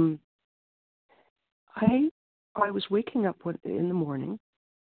 I was waking up in the morning,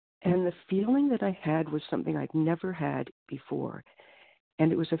 and the feeling that I had was something I'd never had before.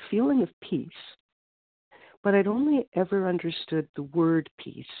 And it was a feeling of peace. But I'd only ever understood the word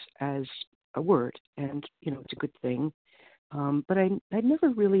peace as a word, and, it's a good thing. But I'd never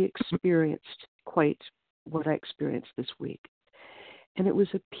really experienced quite what I experienced this week. And it was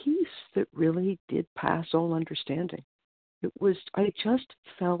a peace that really did pass all understanding. I just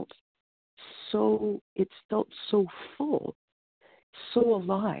felt it felt so full, so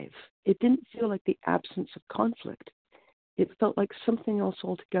alive. It didn't feel like the absence of conflict. It felt like something else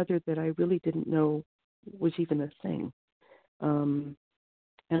altogether that I really didn't know was even a thing. And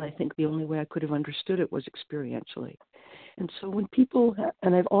I think the only way I could have understood it was experientially. And so when people,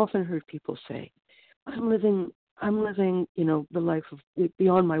 and I've often heard people say, I'm living, the life of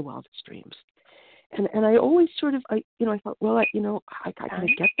beyond my wildest dreams. And I always sort of, I thought, well, I kind of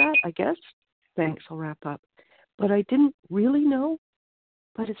get that, I guess. Thanks, I'll wrap up. But I didn't really know.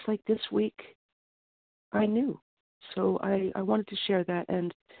 But it's like this week, I knew. So I wanted to share that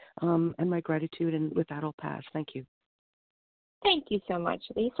and my gratitude. And with that, I'll pass. Thank you. Thank you so much,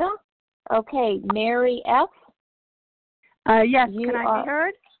 Lisa. Okay, Mary F. Yes, can I be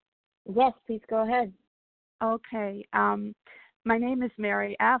heard? Yes, please go ahead. Okay. My name is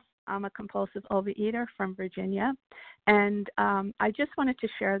Mary F. I'm a compulsive overeater from Virginia. And I just wanted to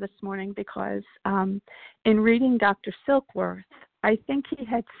share this morning because in reading Dr. Silkworth, I think he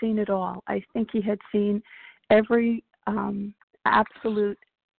had seen it all. I think he had seen every absolute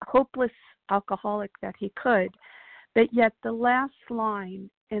hopeless alcoholic that he could. But yet the last line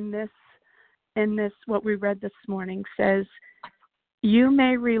in this what we read this morning says, you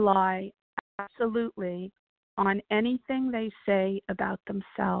may rely absolutely on anything they say about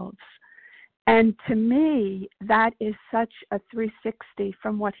themselves. And to me, that is such a 360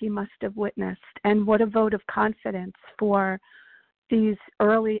 from what he must have witnessed, and what a vote of confidence for these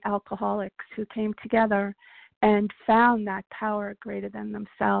early alcoholics who came together and found that power greater than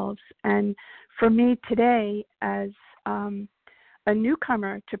themselves. And for me today, as a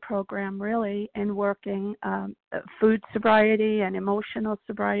newcomer to program, really, and working food sobriety and emotional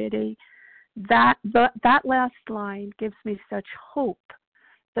sobriety, that last line gives me such hope,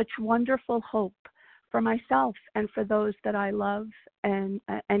 such wonderful hope for myself and for those that I love and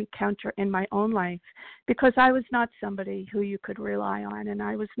encounter in my own life, because I was not somebody who you could rely on, and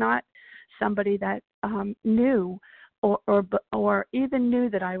I was not somebody that knew or even knew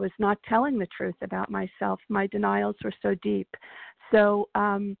that I was not telling the truth about myself. My denials were so deep. So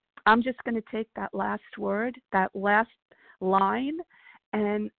I'm just going to take that last word, that last line,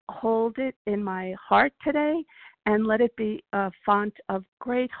 and hold it in my heart today, and let it be a font of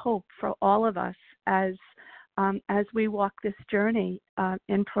great hope for all of us as we walk this journey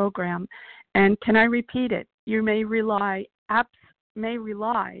in program. And can I repeat it? You may rely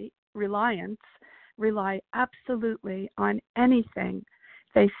absolutely on anything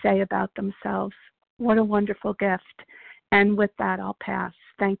they say about themselves. What a wonderful gift. And with that, I'll pass.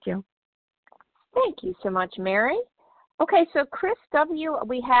 Thank you. Thank you so much, Mary. Okay, so Chris W.,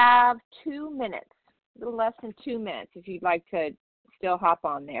 we have 2 minutes, a little less than 2 minutes if you'd like to still hop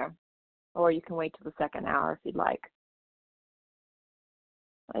on there, or you can wait till the second hour if you'd like.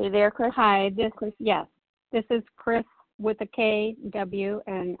 Are you there, Chris? Hi, yes, this is Chris with a K, W,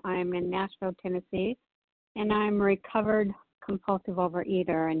 and I'm in Nashville, Tennessee, and I'm a recovered compulsive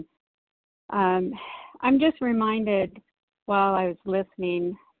overeater. And I'm just reminded while I was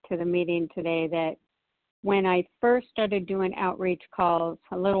listening to the meeting today that when I first started doing outreach calls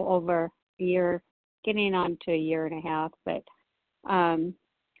a little over a year, getting on to a year and a half, but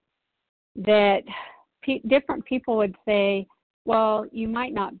that different people would say, well, you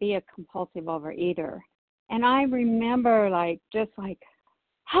might not be a compulsive overeater. And I remember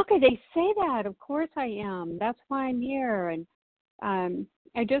how could they say that? Of course I am. That's why I'm here. And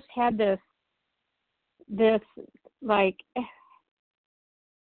I just had this like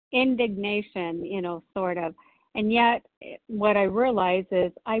indignation, sort of. And yet what I realized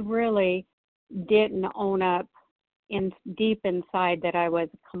is I really didn't own up deep inside that I was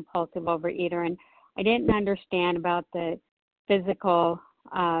a compulsive overeater. And I didn't understand about the physical,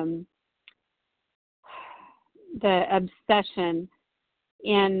 the obsession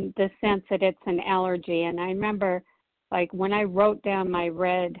in the sense that it's an allergy. And I remember when I wrote down my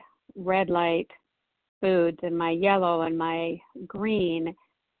red light foods and my yellow and my green,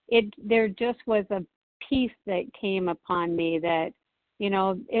 there just was a peace that came upon me that,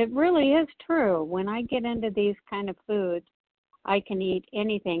 it really is true. When I get into these kind of foods, I can eat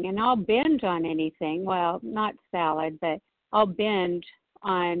anything, and I'll binge on anything. Well, not salad, but I'll binge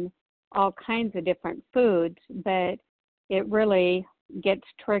on all kinds of different foods, but it really gets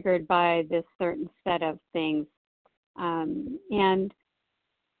triggered by this certain set of things. And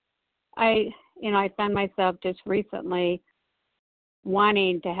I found myself just recently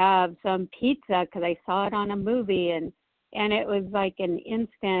wanting to have some pizza because I saw it on a movie, and it was like an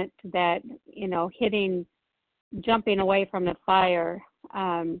instant that, jumping away from the fire,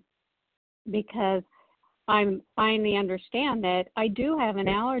 because I finally understand that I do have an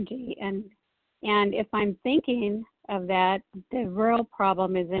allergy, and if I'm thinking of that, the real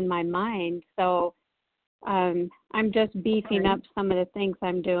problem is in my mind. So I'm just beefing up some of the things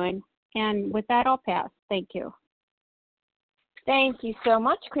I'm doing. And with that, I'll pass. Thank you. Thank you so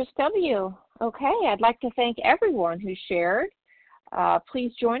much, Chris W. Okay, I'd like to thank everyone who shared.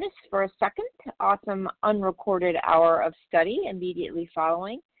 Please join us for a second awesome unrecorded hour of study immediately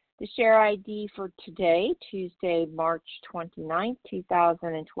following. The share ID for today, Tuesday, March 29th,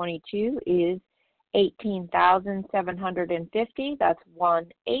 2022, is 18,750. That's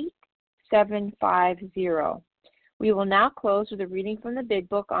 18750. We will now close with a reading from the Big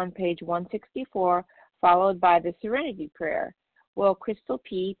Book on page 164, followed by the Serenity Prayer. Will Crystal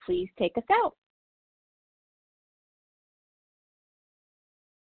P. please take us out?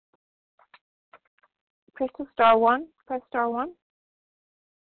 Crystal, star one. Press star one.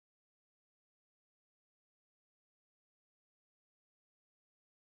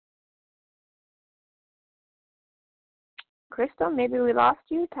 Crystal, maybe we lost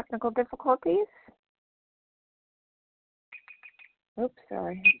you. Technical difficulties. Oops,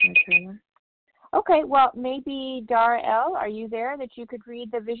 sorry. Okay, well, maybe Dara L., are you there that you could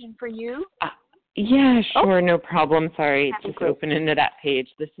read the vision for you? Yeah, sure, no problem. Sorry, just open into that page.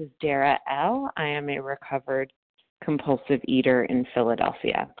 This is Dara L. I am a recovered compulsive eater in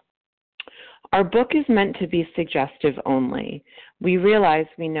Philadelphia. Our book is meant to be suggestive only. We realize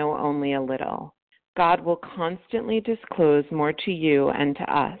we know only a little. God will constantly disclose more to you and to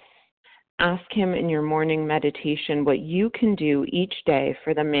us. Ask him in your morning meditation what you can do each day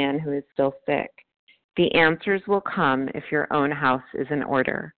for the man who is still sick. The answers will come if your own house is in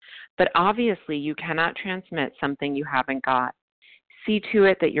order. But obviously you cannot transmit something you haven't got. See to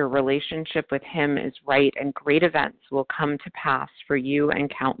it that your relationship with him is right, and great events will come to pass for you and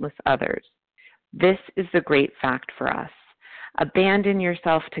countless others. This is the great fact for us. Abandon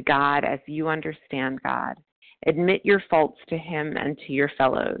yourself to God as you understand God. Admit your faults to him and to your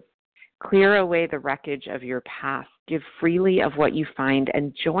fellows. Clear away the wreckage of your past. Give freely of what you find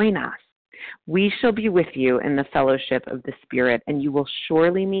and join us. We shall be with you in the fellowship of the Spirit, and you will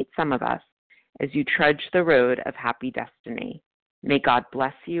surely meet some of us as you trudge the road of happy destiny. May God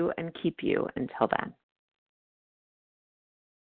bless you and keep you until then.